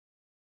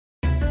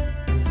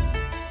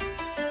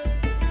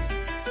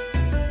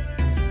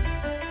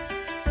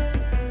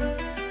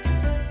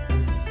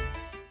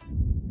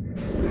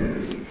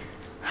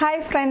Hi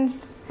friends.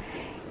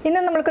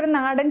 ഇന്ന് നമ്മൾക്കൊരു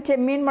നാടൻ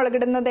ചെമ്മീൻ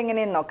മുളകിടുന്നത്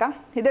എങ്ങനെയെന്ന് നോക്കാം.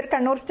 ഇതൊരു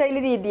കണ്ണൂർ സ്റ്റൈൽ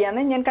രീതിയാണ്.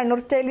 ഞാൻ കണ്ണൂർ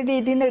സ്റ്റൈൽ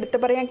രീതിയിൽ നിന്ന് എടുത്തു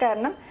പറയാൻ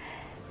കാരണം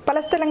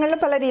പല സ്ഥലങ്ങളിലും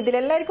പല രീതിയിൽ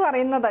എല്ലാവർക്കും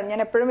അറിയുന്നതാണ്.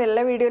 ഞാൻ എപ്പോഴും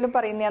എല്ലാ വീഡിയോയിലും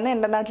പറയുന്നതാണ്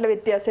എൻ്റെ നാട്ടിൽ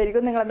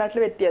വ്യത്യാസമായിരിക്കും, നിങ്ങളുടെ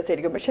നാട്ടിൽ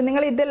വ്യത്യാസമായിരിക്കും. പക്ഷെ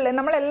നിങ്ങൾ ഇതല്ലേ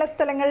നമ്മൾ എല്ലാ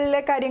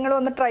സ്ഥലങ്ങളിലെ കാര്യങ്ങളും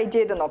ഒന്ന് ട്രൈ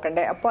ചെയ്ത്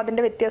നോക്കണ്ടേ, അപ്പോൾ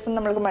അതിൻ്റെ വ്യത്യാസം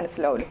നമ്മൾക്ക്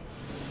മനസ്സിലാവില്ല.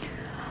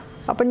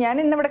 അപ്പോൾ ഞാൻ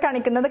ഇന്നിവിടെ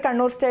കാണിക്കുന്നത്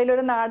കണ്ണൂർ സ്റ്റൈൽ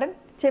ഒരു നാടൻ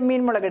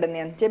ചെമ്മീൻ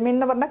മുളകിടുന്നതാണ്. ചെമ്മീൻ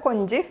എന്ന് പറഞ്ഞാൽ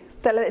കൊഞ്ച്.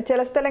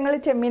 ചില സ്ഥലങ്ങളിൽ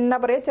ചെമ്മീൻ എന്നാ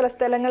പറയുക, ചില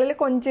സ്ഥലങ്ങളിൽ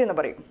കൊഞ്ച് എന്ന്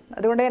പറയും.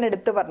 അതുകൊണ്ട് ഞാൻ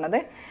എടുത്തു പറഞ്ഞത്.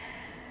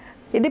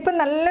 ഇതിപ്പോൾ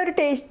നല്ലൊരു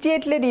ടേസ്റ്റി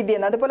ആയിട്ടുള്ള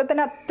രീതിയാണ്. അതുപോലെ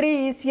തന്നെ അത്രയും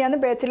ഈസിയാണ്,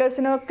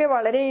 ബാച്ചിലേഴ്സിനൊക്കെ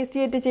വളരെ ഈസി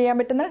ആയിട്ട് ചെയ്യാൻ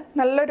പറ്റുന്ന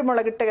നല്ലൊരു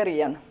മുളകിട്ട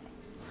കറിയാണ്.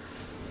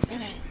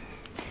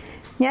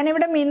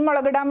 ഞാനിവിടെ മീൻ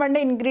മുളകിടാൻ വേണ്ട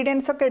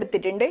ഇൻഗ്രീഡിയൻസ് ഒക്കെ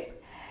എടുത്തിട്ടുണ്ട്.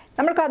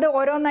 നമ്മൾക്കത്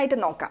ഓരോന്നായിട്ട്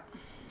നോക്കാം.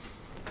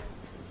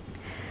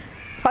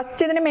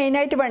 ഫസ്റ്റ് ഇതിന്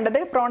മെയിനായിട്ട് വേണ്ടത്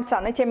പ്രോൺസ്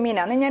ആണ്,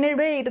 ചെമ്മീനാണ്.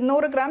 ഞാനിവിടെ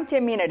 200 ഗ്രാം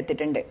ചെമ്മീൻ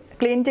എടുത്തിട്ടുണ്ട്.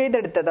 ക്ലീൻ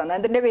ചെയ്തെടുത്തതാണ്.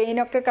 അതിൻ്റെ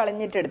വെയിനൊക്കെ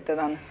കളഞ്ഞിട്ട്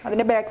എടുത്തതാണ്.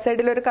 അതിൻ്റെ ബാക്ക്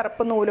സൈഡിൽ ഒരു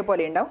കറുപ്പ് നൂല്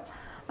പോലെ ഉണ്ടാവും.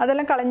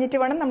 അതെല്ലാം കളഞ്ഞിട്ട്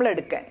വേണം നമ്മൾ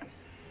എടുക്കാൻ.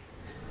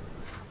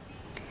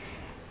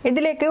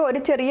 ഇതിലേക്ക്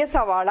ഒരു ചെറിയ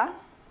സവാള,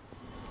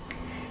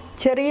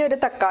 ചെറിയൊരു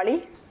തക്കാളി,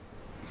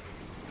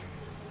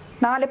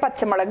 4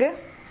 പച്ചമുളക്,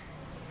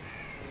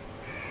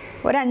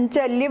 ഒരു 5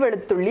 അല്ലി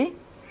വെളുത്തുള്ളി,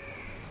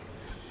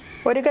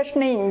 ഒരു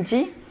കഷ്ണം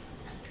ഇഞ്ചി,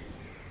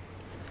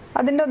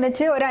 അതിൻ്റെ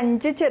ഒന്നിച്ച് ഒരു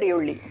 5 ചെറിയ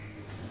ഉള്ളി.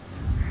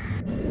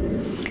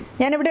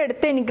 ഞാനിവിടെ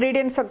എടുത്ത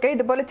ഇൻഗ്രീഡിയൻസ് ഒക്കെ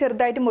ഇതുപോലെ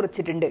ചെറുതായിട്ട്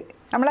മുറിച്ചിട്ടുണ്ട്.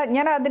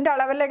 ഞാൻ അതിൻ്റെ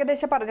അളവിൽ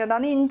ഏകദേശം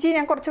പറഞ്ഞതാണ്. ഇഞ്ചി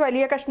ഞാൻ കുറച്ച്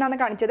വലിയ കഷ്ണമാണ്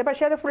കാണിച്ചത്,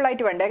 പക്ഷേ അത്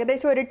ഫുള്ളായിട്ട് വേണ്ട.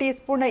 ഏകദേശം 1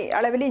 ടീസ്പൂൺ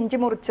അളവിൽ ഇഞ്ചി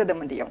മുറിച്ചത്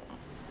മതിയാവും.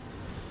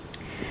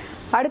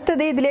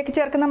 അടുത്തത് ഇതിലേക്ക്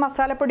ചേർക്കുന്ന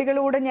മസാലപ്പൊടികൾ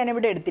കൂടെ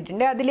ഞാനിവിടെ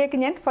എടുത്തിട്ടുണ്ട്. അതിലേക്ക്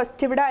ഞാൻ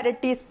ഫസ്റ്റ് ഇവിടെ 1/2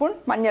 ടീസ്പൂൺ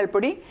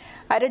മഞ്ഞൾപ്പൊടി,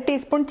 1/2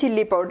 ടീസ്പൂൺ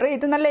ചില്ലി പൗഡർ.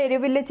 ഇത് നല്ല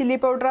എരിവില്ല ചില്ലി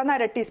പൗഡറാണ്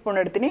 1/2 ടീസ്പൂൺ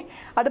എടുത്തിന്.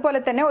 അതുപോലെ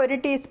തന്നെ 1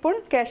 ടീസ്പൂൺ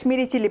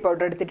കാശ്മീരി ചില്ലി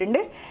പൗഡർ എടുത്തിട്ടുണ്ട്.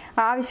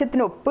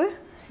 ആവശ്യത്തിന് ഉപ്പ്.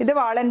 ഇത്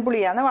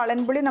വാളൻപുളിയാണ്.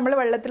 വാളൻപുളി നമ്മൾ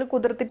വെള്ളത്തിൽ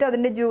കുതിർത്തിട്ട്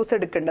അതിൻ്റെ ജ്യൂസ്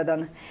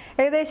എടുക്കേണ്ടതാണ്.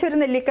 ഏകദേശം ഒരു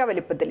നെല്ലിക്ക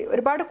വലിപ്പത്തിൽ,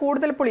 ഒരുപാട്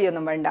കൂടുതൽ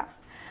പുളിയൊന്നും വേണ്ട.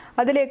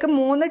 അതിലേക്ക്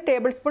 3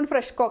 ടേബിൾ സ്പൂൺ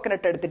ഫ്രഷ്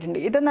കോക്കനട്ട് എടുത്തിട്ടുണ്ട്.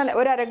 ഇത്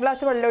ഒരു 1/2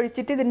 ഗ്ലാസ് വെള്ളം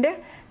ഒഴിച്ചിട്ട് ഇതിൻ്റെ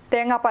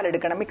തേങ്ങാപ്പാൽ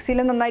എടുക്കണം.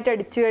 മിക്സിയിൽ നന്നായിട്ട്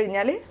അടിച്ചു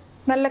കഴിഞ്ഞാൽ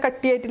നല്ല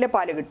കട്ടിയായിട്ടുള്ള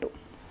പാല് കിട്ടും.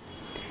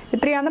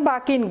 ഇത്രയാണ്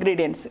ബാക്കി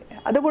ഇൻഗ്രീഡിയൻസ്.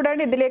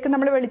 അതുകൂടാണ്ട് ഇതിലേക്ക്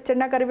നമ്മൾ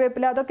വെളിച്ചെണ്ണ,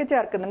 കറിവേപ്പില അതൊക്കെ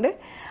ചേർക്കുന്നുണ്ട്.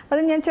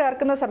 അത് ഞാൻ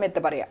ചേർക്കുന്ന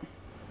സമയത്ത് പറയാം.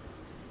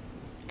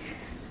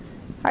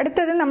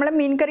 അടുത്തത് നമ്മൾ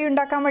മീൻ കറി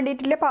ഉണ്ടാക്കാൻ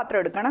വേണ്ടിയിട്ടുള്ള പാത്രം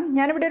എടുക്കണം.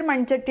 ഞാനിവിടെ ഒരു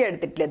മൺചട്ടി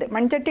എടുത്തിട്ടുള്ളത്.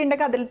 മൺചട്ടി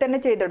ഉണ്ടെങ്കിൽ അതിൽ തന്നെ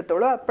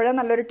ചെയ്തെടുത്തോളൂ, അപ്പോഴേ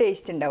നല്ലൊരു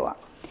ടേസ്റ്റ് ഉണ്ടാവുക.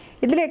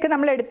 ഇതിലേക്ക്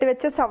നമ്മൾ എടുത്തു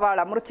വെച്ച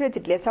സവാള, മുറിച്ച്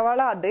വെച്ചിട്ടില്ലേ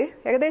സവാള, അത്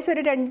ഏകദേശം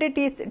ഒരു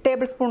 2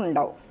 ടേബിൾ സ്പൂൺ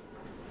ഉണ്ടാവും.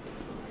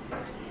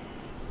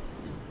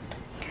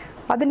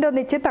 അതിൻ്റെ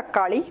ഒന്നിച്ച്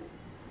തക്കാളി,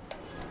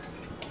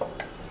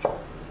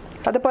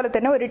 അതുപോലെ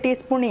തന്നെ 1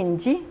 ടീസ്പൂൺ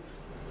ഇഞ്ചി,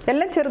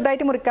 എല്ലാം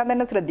ചെറുതായിട്ട് മുറിക്കാൻ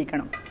തന്നെ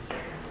ശ്രദ്ധിക്കണം.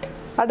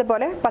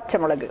 അതുപോലെ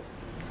പച്ചമുളക്.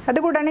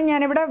 അതുകൂടാണ്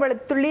ഞാനിവിടെ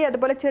വെളുത്തുള്ളി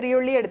അതുപോലെ ചെറിയ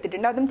ഉള്ളി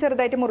എടുത്തിട്ടുണ്ട്. അതും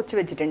ചെറുതായിട്ട് മുറിച്ച്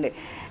വെച്ചിട്ടുണ്ട്.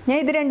 ഞാൻ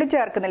ഇത് രണ്ടും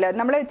ചേർക്കുന്നില്ല.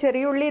 നമ്മൾ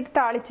ചെറിയ ഉള്ളി ഇത്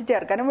താളിച്ച്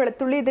ചേർക്കാനും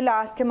വെളുത്തുള്ളി ഇത്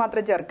ലാസ്റ്റ്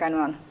മാത്രം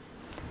ചേർക്കാനുമാണ്.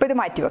 അപ്പോൾ ഇത്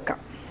മാറ്റി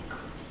വെക്കാം.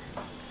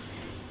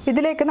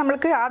 ഇതിലേക്ക്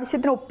നമ്മൾക്ക്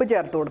ആവശ്യത്തിന് ഉപ്പ്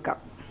ചേർത്ത് കൊടുക്കാം.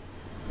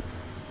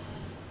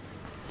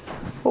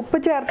 ഉപ്പ്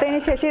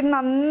ചേർത്തതിന് ശേഷം ഇത്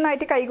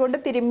നന്നായിട്ട് കൈകൊണ്ട്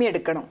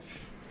തിരുമ്മിയെടുക്കണം.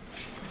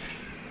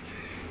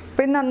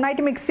 അപ്പോൾ ഇത്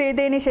നന്നായിട്ട് മിക്സ്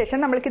ചെയ്തതിന് ശേഷം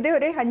നമ്മൾക്കിത്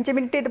ഒരു 5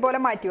 മിനിറ്റ് ഇതുപോലെ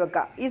മാറ്റി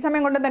വെക്കാം. ഈ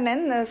സമയം കൊണ്ട് തന്നെ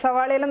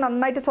സവാളയെല്ലാം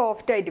നന്നായിട്ട്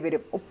സോഫ്റ്റ് ആയിട്ട്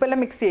വരും. ഉപ്പെല്ലാം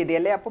മിക്സ്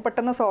ചെയ്തല്ലേ, അപ്പോൾ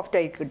പെട്ടെന്ന് സോഫ്റ്റ്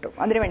ആയിട്ട് കിട്ടും.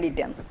 അതിന്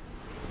വേണ്ടിയിട്ടാണ്.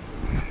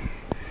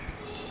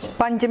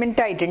 അപ്പോൾ 5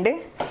 മിനിറ്റ് ആയിട്ടുണ്ട്.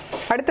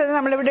 അടുത്തത്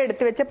നമ്മളിവിടെ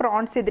എടുത്ത് വെച്ച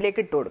പ്രോൺസ്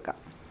ഇതിലേക്ക് ഇട്ട് കൊടുക്കാം.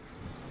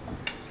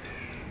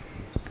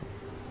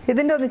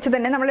 ഇതിൻ്റെ ഒന്നിച്ച്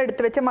തന്നെ നമ്മൾ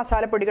എടുത്ത് വെച്ച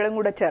മസാലപ്പൊടികളും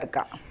കൂടെ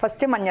ചേർക്കാം.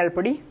 ഫസ്റ്റ്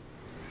മഞ്ഞൾപ്പൊടി,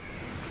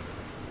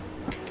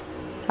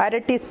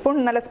 1/2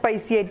 ടീസ്പൂൺ നല്ല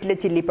സ്പൈസി ആയിട്ടുള്ള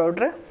chilli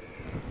powder,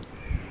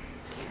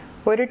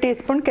 1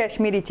 teaspoon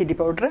Kashmiri chilli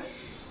powder,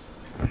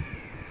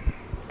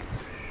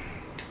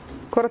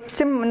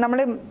 കുറച്ച് നമ്മൾ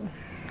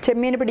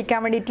ചെമ്മീൻ പിടിക്കാൻ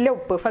വേണ്ടിയിട്ടുള്ള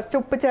ഉപ്പ്. ഫസ്റ്റ്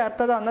ഉപ്പ്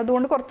ചേർത്തതാണ്,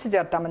 അതുകൊണ്ട് കുറച്ച്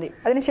ചേർത്താൽ മതി.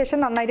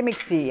 അതിനുശേഷം നന്നായിട്ട്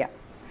മിക്സ് ചെയ്യുക.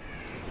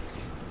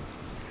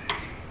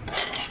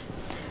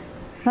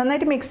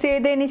 നന്നായിട്ട് മിക്സ്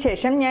ചെയ്തതിന്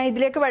ശേഷം ഞാൻ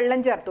ഇതിലേക്ക് വെള്ളം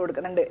ചേർത്ത്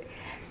കൊടുക്കുന്നുണ്ട്.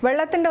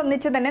 വെള്ളത്തിൻ്റെ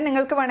ഒന്നിച്ച് തന്നെ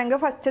നിങ്ങൾക്ക് വേണമെങ്കിൽ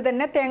ഫസ്റ്റ്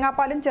തന്നെ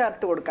തേങ്ങാപ്പാലും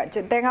ചേർത്ത് കൊടുക്കാം.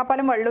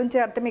 തേങ്ങാപ്പാലും വെള്ളവും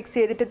ചേർത്ത് മിക്സ്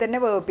ചെയ്തിട്ട് തന്നെ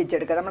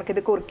വേവിപ്പിച്ചെടുക്കുക.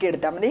 നമുക്കിത്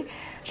കുറുക്കിയെടുത്താൽ മതി.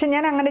 പക്ഷെ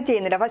ഞാൻ അങ്ങനെ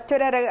ചെയ്യുന്നില്ല. ഫസ്റ്റ്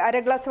ഒരു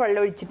 1/2 ഗ്ലാസ് വെള്ളം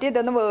ഒഴിച്ചിട്ട്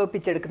ഇതൊന്ന്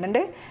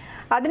വേവിപ്പിച്ചെടുക്കുന്നുണ്ട്.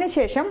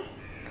 അതിനുശേഷം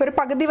ഒരു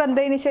പകുതി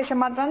വെന്തതിന് ശേഷം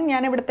മാത്രമാണ്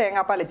ഞാനിവിടെ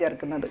തേങ്ങാപ്പാൽ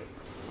ചേർക്കുന്നത്.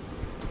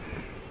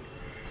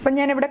 അപ്പം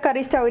ഞാനിവിടെ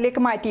കറി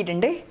സ്റ്റൗവിലേക്ക്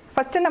മാറ്റിയിട്ടുണ്ട്.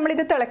 ഫസ്റ്റ്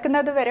നമ്മളിത്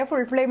തിളക്കുന്നത് വരെ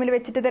ഫുൾ ഫ്ലെയിമിൽ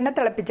വെച്ചിട്ട് തന്നെ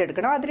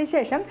തിളപ്പിച്ചെടുക്കണം.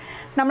 അതിനുശേഷം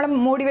നമ്മൾ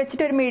മൂടി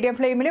വെച്ചിട്ട് ഒരു മീഡിയം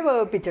ഫ്ലെയിമിൽ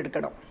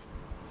വേവിപ്പിച്ചെടുക്കണം.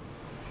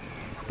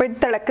 അപ്പോൾ ഇത്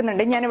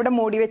തിളക്കുന്നുണ്ട്. ഞാനിവിടെ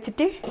മൂടി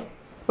വെച്ചിട്ട്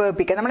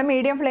വേവിപ്പിക്കാം. നമ്മൾ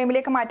മീഡിയം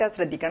ഫ്ലെയിമിലേക്ക് മാറ്റാൻ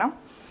ശ്രദ്ധിക്കണം.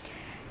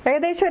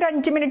 ഏകദേശം ഒരു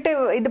 5 മിനിറ്റ്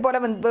ഇതുപോലെ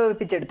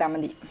വേവിപ്പിച്ചെടുത്താൽ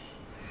മതി.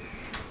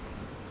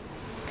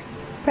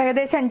 അപ്പോൾ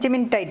ഏകദേശം 5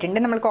 മിനിറ്റ് ആയിട്ടുണ്ട്.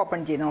 നമ്മൾക്ക്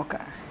ഓപ്പൺ ചെയ്ത്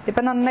നോക്കാം.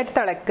 ഇതിപ്പോൾ നന്നായിട്ട്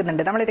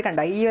തിളക്കുന്നുണ്ട്. നമ്മളിത് കണ്ട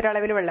ഈ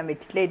ഒരളവിൽ വെള്ളം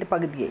വെച്ചിട്ടില്ല. ഇത്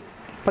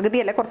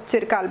പകുതിയല്ല,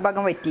 കുറച്ചൊരു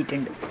കാൽഭാഗം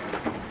വറ്റിയിട്ടുണ്ട്.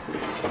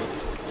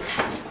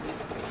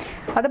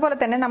 അതുപോലെ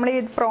തന്നെ നമ്മൾ ഈ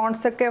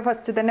പ്രോൺസൊക്കെ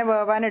ഫസ്റ്റ് തന്നെ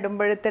വേവാൻ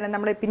ഇടുമ്പോഴത്തേന്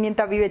നമ്മൾ പിന്നെയും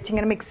തവി വെച്ച്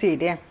ഇങ്ങനെ മിക്സ്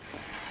ചെയ്തേ,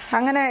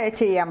 അങ്ങനെ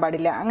ചെയ്യാൻ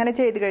പാടില്ല. അങ്ങനെ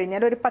ചെയ്ത്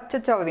കഴിഞ്ഞാൽ ഒരു പച്ച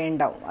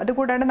ചൊവയുണ്ടാവും.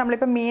 അതുകൂടാണ്ട്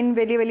നമ്മളിപ്പോൾ മീൻ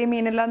വലിയ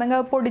മീനെല്ലാം നിങ്ങൾ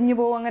പൊടിഞ്ഞു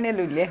പോകും,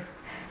 അങ്ങനെയല്ലോ ഇല്ലേ.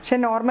 പക്ഷെ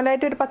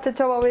നോർമലായിട്ട് ഒരു പച്ച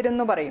ചൊവ വരും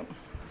എന്ന് പറയും.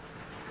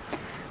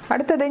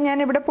 അടുത്തത്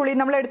ഞാനിവിടെ പുളി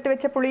നമ്മൾ എടുത്ത്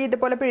വെച്ച പുളി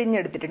ഇതുപോലെ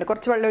പിഴിഞ്ഞെടുത്തിട്ടുണ്ട്.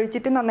 കുറച്ച് വെള്ളം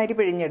ഒഴിച്ചിട്ട് നന്നായിട്ട്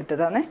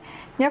പിഴിഞ്ഞെടുത്തതാണ്.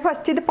 ഞാൻ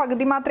ഫസ്റ്റ് ഇത്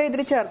പകുതി മാത്രമേ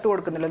ഇതിൽ ചേർത്ത്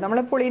കൊടുക്കുന്നുള്ളൂ. നമ്മൾ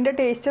പുളീൻ്റെ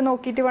ടേസ്റ്റ്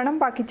നോക്കിയിട്ട് വേണം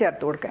ബാക്കി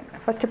ചേർത്ത് കൊടുക്കാൻ.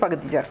 ഫസ്റ്റ്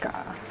പകുതി ചേർക്കാം.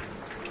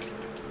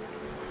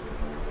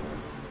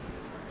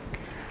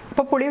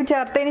 അപ്പോൾ പുളി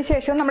ചേർത്തതിന്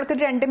ശേഷം നമ്മൾക്ക്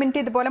 2 മിനിറ്റ്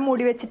ഇതുപോലെ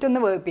മൂടി വെച്ചിട്ടൊന്ന്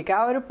വേവിപ്പിക്കാം.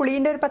 ആ ഒരു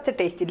പുളീൻ്റെ ഒരു പച്ച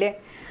ടേസ്റ്റ് ഇല്ലേ,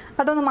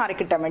 അതൊന്ന്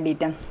മാറിക്കിട്ടാൻ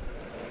വേണ്ടിയിട്ടാണ്.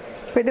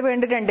 അപ്പോൾ ഇത്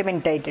വീണ്ടും 2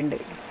 മിനിറ്റ് ആയിട്ടുണ്ട്.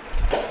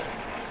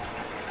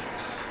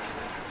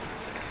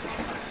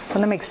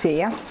 ഒന്ന് മിക്സ്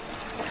ചെയ്യാം.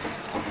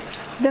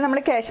 ഇത് നമ്മൾ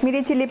കാശ്മീരി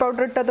ചില്ലി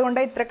പൗഡർ ഇട്ടത് കൊണ്ട്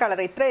ഇത്ര കളർ,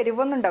 ഇത്ര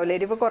എരിവൊന്നും ഉണ്ടാവില്ല,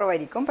 എരിവ്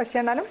കുറവായിരിക്കും. പക്ഷേ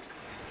എന്നാലും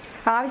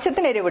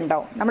ആവശ്യത്തിന്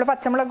എരിവുണ്ടാവും. നമ്മൾ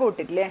പച്ചമുളക്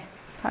കൂട്ടിട്ടില്ലേ,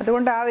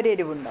 അതുകൊണ്ട് ആ ഒരു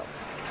എരിവുണ്ടാവും.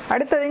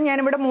 അടുത്തത്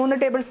ഞാനിവിടെ 3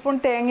 ടേബിൾ സ്പൂൺ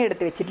തേങ്ങ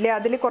എടുത്ത് വെച്ചിട്ടില്ലേ,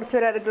 അതിൽ കുറച്ച്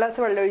ഒരു 1/2 ഗ്ലാസ്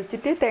വെള്ളം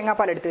ഒഴിച്ചിട്ട്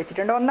തേങ്ങാപ്പാൽ എടുത്ത്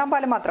വെച്ചിട്ടുണ്ട്. 1/4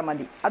 പാൽ മാത്രം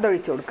മതി,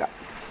 അതൊഴിച്ചു കൊടുക്കാം.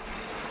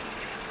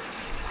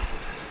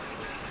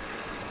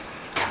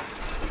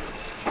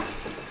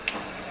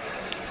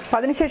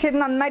 അതിനുശേഷം ഇത്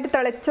നന്നായിട്ട്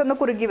തിളച്ചൊന്ന്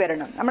കുറുകി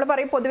വരണം. നമ്മൾ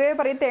പൊതുവേ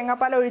പറയും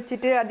തേങ്ങാപ്പാൽ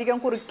ഒഴിച്ചിട്ട് അധികം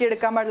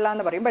കുറുക്കിയെടുക്കാൻ പാടില്ല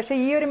എന്ന് പറയും. പക്ഷേ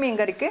ഈ ഒരു മീൻ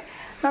കറിക്ക്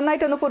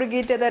നന്നായിട്ടൊന്ന്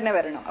കുറുകിയിട്ട് തന്നെ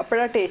വരണം,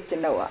 അപ്പോഴാണ് ടേസ്റ്റ്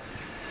ഉണ്ടാവുക.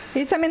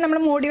 ഈ സമയം നമ്മൾ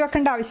മൂടി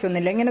വെക്കേണ്ട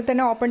ആവശ്യമൊന്നുമില്ല, ഇങ്ങനെ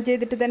തന്നെ ഓപ്പൺ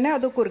ചെയ്തിട്ട് തന്നെ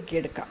അത്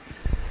കുറുക്കിയെടുക്കാം.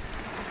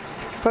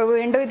 അപ്പോൾ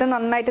വീണ്ടും ഇത്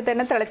നന്നായിട്ട്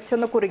തന്നെ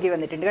തിളച്ചൊന്ന് കുറുകി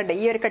വന്നിട്ടുണ്ട്. കണ്ടോ,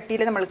 ഈ ഒരു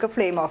കട്ടിയിൽ നമ്മൾക്ക്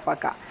ഫ്ലെയിം ഓഫ്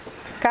ആക്കാം.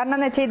 കാരണം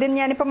എന്ന് വെച്ചാൽ ഇത്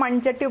ഞാനിപ്പോൾ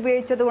മൺചട്ടി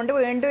ഉപയോഗിച്ചത് കൊണ്ട്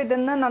വീണ്ടും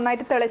ഇതൊന്ന്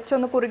നന്നായിട്ട്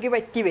തിളച്ചൊന്ന് കുറുകി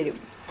വറ്റി വരും.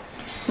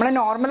 നമ്മൾ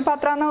നോർമൽ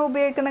പാത്രമാണ്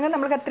ഉപയോഗിക്കുന്നതെങ്കിൽ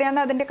നമ്മൾക്ക് എത്രയാണ്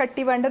അതിൻ്റെ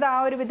കട്ടി വേണ്ടത് ആ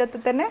ഒരു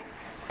വിധത്തിൽ തന്നെ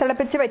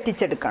തിളപ്പിച്ച്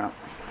വറ്റിച്ചെടുക്കണം.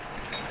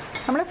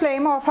 നമ്മൾ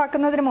ഫ്ലെയിം ഓഫ്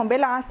ആക്കുന്നതിന് മുമ്പേ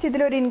ലാസ്റ്റ്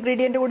ഇതിലൊരു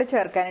ഇൻഗ്രീഡിയൻറ്റ് കൂടി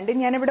ചേർക്കാനുണ്ട്.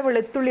 ഞാനിവിടെ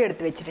വെളുത്തുള്ളി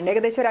എടുത്ത് വെച്ചിട്ടുണ്ട്.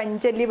 ഏകദേശം ഒരു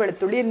 5 അല്ലി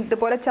വെളുത്തുള്ളി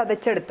ഇതുപോലെ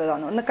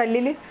ചതച്ചെടുത്തതാണ്. ഒന്ന്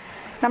കല്ലിൽ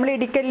നമ്മൾ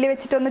ഇടിക്കല്ലിൽ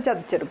വെച്ചിട്ടൊന്ന്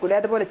ചതച്ചെടുക്കൂലേ,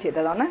 അതുപോലെ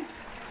ചെയ്തതാണ്.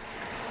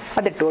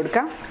 അതിട്ട്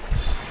കൊടുക്കാം.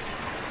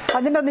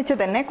 അതിൻ്റെ ഒന്നിച്ച്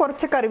തന്നെ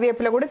കുറച്ച്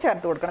കറിവേപ്പില കൂടി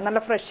ചേർത്ത് കൊടുക്കണം,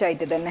 നല്ല ഫ്രഷ്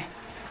ആയിട്ട് തന്നെ.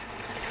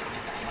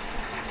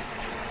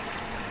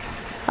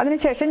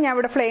 അതിനുശേഷം ഞാൻ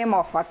ഇവിടെ ഫ്ലെയിം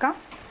ഓഫ് ആക്കാം,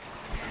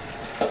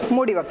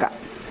 മൂടി വെക്കാം.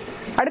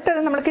 അടുത്തത്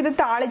നമ്മൾക്കിത്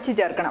താളിച്ച്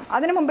ചേർക്കണം.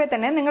 അതിന് മുമ്പേ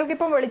തന്നെ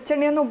നിങ്ങൾക്കിപ്പോൾ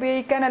വെളിച്ചെണ്ണയൊന്നും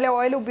ഉപയോഗിക്കാൻ അല്ലെ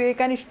ഓയിൽ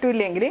ഉപയോഗിക്കാൻ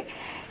ഇഷ്ടമില്ലെങ്കിൽ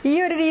ഈ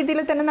ഒരു രീതിയിൽ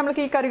തന്നെ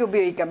നമുക്ക് ഈ കറി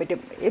ഉപയോഗിക്കാൻ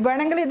പറ്റും.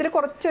 വേണമെങ്കിൽ ഇതിൽ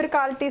കുറച്ചൊരു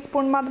 1/4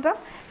 ടീസ്പൂൺ മാത്രം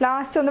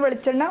ലാസ്റ്റ് ഒന്ന്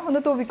വെളിച്ചെണ്ണ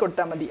ഒന്ന് തൂവി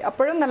കൊടുത്താൽ മതി,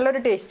 അപ്പോഴും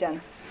നല്ലൊരു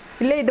ടേസ്റ്റാണ്.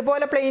 ഇല്ല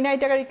ഇതുപോലെ പ്ലെയിൻ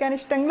ആയിട്ട് കഴിക്കാൻ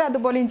ഇഷ്ടമെങ്കിൽ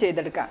അതുപോലെയും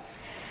ചെയ്തെടുക്കാം.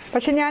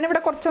 പക്ഷെ ഞാനിവിടെ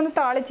കുറച്ചൊന്ന്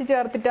താളിച്ച്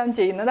ചേർത്തിട്ടാണ്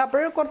ചെയ്യുന്നത്,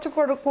 അപ്പോഴും കുറച്ച്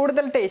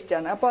കൂടുതൽ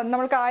ടേസ്റ്റാണ്. അപ്പോൾ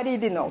നമുക്ക് ആ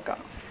രീതി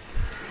നോക്കാം.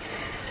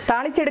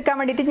 താളിച്ചെടുക്കാൻ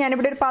വേണ്ടിയിട്ട്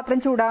ഞാനിവിടെ ഒരു പാത്രം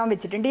ചൂടാകാൻ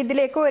വെച്ചിട്ടുണ്ട്.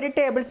 ഇതിലേക്ക് 1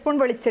 ടേബിൾ സ്പൂൺ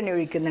വെളിച്ചെണ്ണ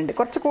ഒഴിക്കുന്നുണ്ട്.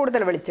 കുറച്ച്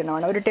കൂടുതൽ വെളിച്ചെണ്ണ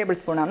വേണം, 1 ടേബിൾ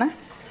സ്പൂണാണ്.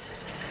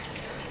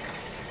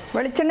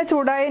 വെളിച്ചെണ്ണ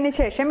ചൂടായതിന്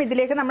ശേഷം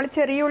ഇതിലേക്ക് നമ്മൾ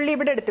ചെറിയ ഉള്ളി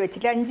ഇവിടെ എടുത്ത്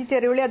വെച്ചിട്ട് 5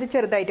 ചെറിയ ഉള്ളി, അത്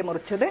ചെറുതായിട്ട്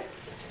മുറിച്ചത്.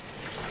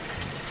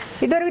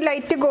 ഇതൊരു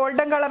ലൈറ്റ്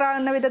ഗോൾഡൻ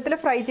കളറാകുന്ന വിധത്തിൽ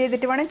ഫ്രൈ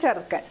ചെയ്തിട്ട് വേണം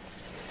ചേർക്കാൻ.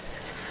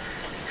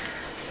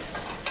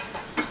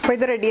 അപ്പോൾ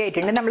ഇത് റെഡി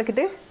ആയിട്ടുണ്ട്.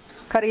 നമ്മൾക്കിത്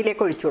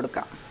കറിയിലേക്ക് ഒഴിച്ചു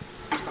കൊടുക്കാം.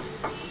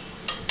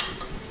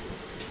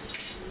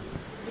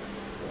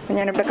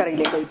 ഞാനിവിടെ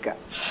കറിയിലേക്ക് ഒഴിക്കാം.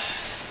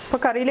 അപ്പോൾ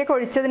കറിയിലേക്ക്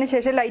ഒഴിച്ചതിന്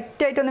ശേഷം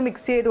ലൈറ്റായിട്ടൊന്ന്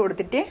മിക്സ് ചെയ്ത്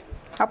കൊടുത്തിട്ട്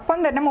അപ്പം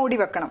തന്നെ മൂടി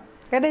വെക്കണം.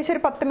 ഏകദേശം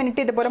ഒരു 10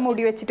 മിനിറ്റ് ഇതുപോലെ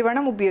മൂടി വെച്ചിട്ട്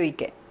വേണം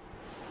ഉപയോഗിക്കാൻ.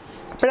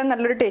 അപ്പോഴും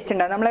നല്ലൊരു ടേസ്റ്റ്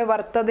ഉണ്ടാകും. നമ്മൾ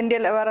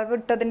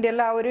വറവിട്ടതിൻ്റെ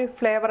എല്ലാം ആ ഒരു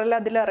ഫ്ലേവറെല്ലാം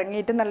അതിൽ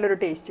ഇറങ്ങിയിട്ട് നല്ലൊരു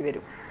ടേസ്റ്റ്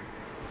വരും.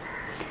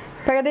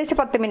 ഇപ്പോൾ ഏകദേശം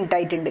 10 മിനിറ്റ്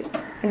ആയിട്ടുണ്ട്.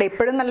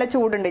 ഇപ്പോഴും നല്ല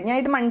ചൂടുണ്ട്. ഞാൻ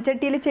ഇത്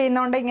മൺചട്ടിയിൽ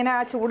ചെയ്യുന്നതുകൊണ്ട് ഇങ്ങനെ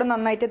ആ ചൂട്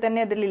നന്നായിട്ട്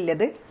തന്നെ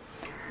അതിലുള്ളത്.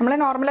 നമ്മൾ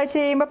നോർമലായി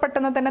ചെയ്യുമ്പോൾ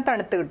പെട്ടെന്ന് തന്നെ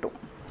തണുത്ത് കിട്ടും.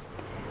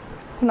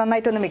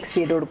 നന്നായിട്ടൊന്ന് മിക്സ്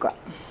ചെയ്ത് കൊടുക്കുക.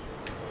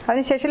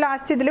 അതിനുശേഷം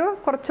ലാസ്റ്റ് ഇതിൽ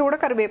കുറച്ചുകൂടെ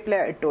കറിവേപ്പില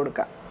ഇട്ട്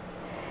കൊടുക്കുക.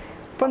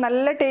 അപ്പോൾ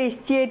നല്ല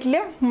ടേസ്റ്റി ആയിട്ടുള്ള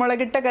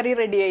മുളകിട്ട കറി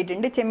റെഡി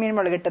ആയിട്ടുണ്ട്. ചെമ്മീൻ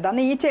മുളകിട്ടതാണ്.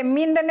 ഈ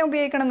ചെമ്മീൻ തന്നെ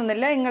ഉപയോഗിക്കണം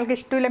എന്നൊന്നുമില്ല, നിങ്ങൾക്ക്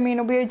ഇഷ്ടമില്ല മീൻ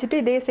ഉപയോഗിച്ചിട്ട്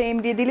ഇതേ സെയിം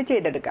രീതിയിൽ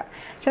ചെയ്തെടുക്കുക.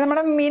 പക്ഷെ നമ്മൾ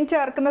മീൻ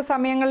ചേർക്കുന്ന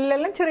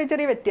സമയങ്ങളിലെല്ലാം ചെറിയ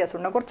ചെറിയ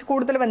വ്യത്യാസമുണ്ട്. കുറച്ച്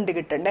കൂടുതൽ വെന്ത്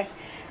കിട്ടണ്ടേ,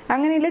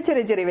 അങ്ങനെയുള്ള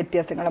ചെറിയ ചെറിയ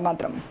വ്യത്യാസങ്ങൾ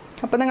മാത്രം.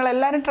 അപ്പോൾ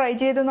നിങ്ങളെല്ലാവരും ട്രൈ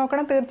ചെയ്ത്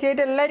നോക്കണം.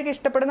 തീർച്ചയായിട്ടും എല്ലാവർക്കും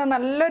ഇഷ്ടപ്പെടുന്ന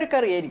നല്ലൊരു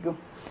കറിയായിരിക്കും.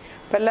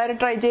 അപ്പോൾ എല്ലാവരും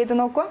ട്രൈ ചെയ്ത്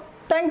നോക്കുക.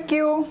 താങ്ക്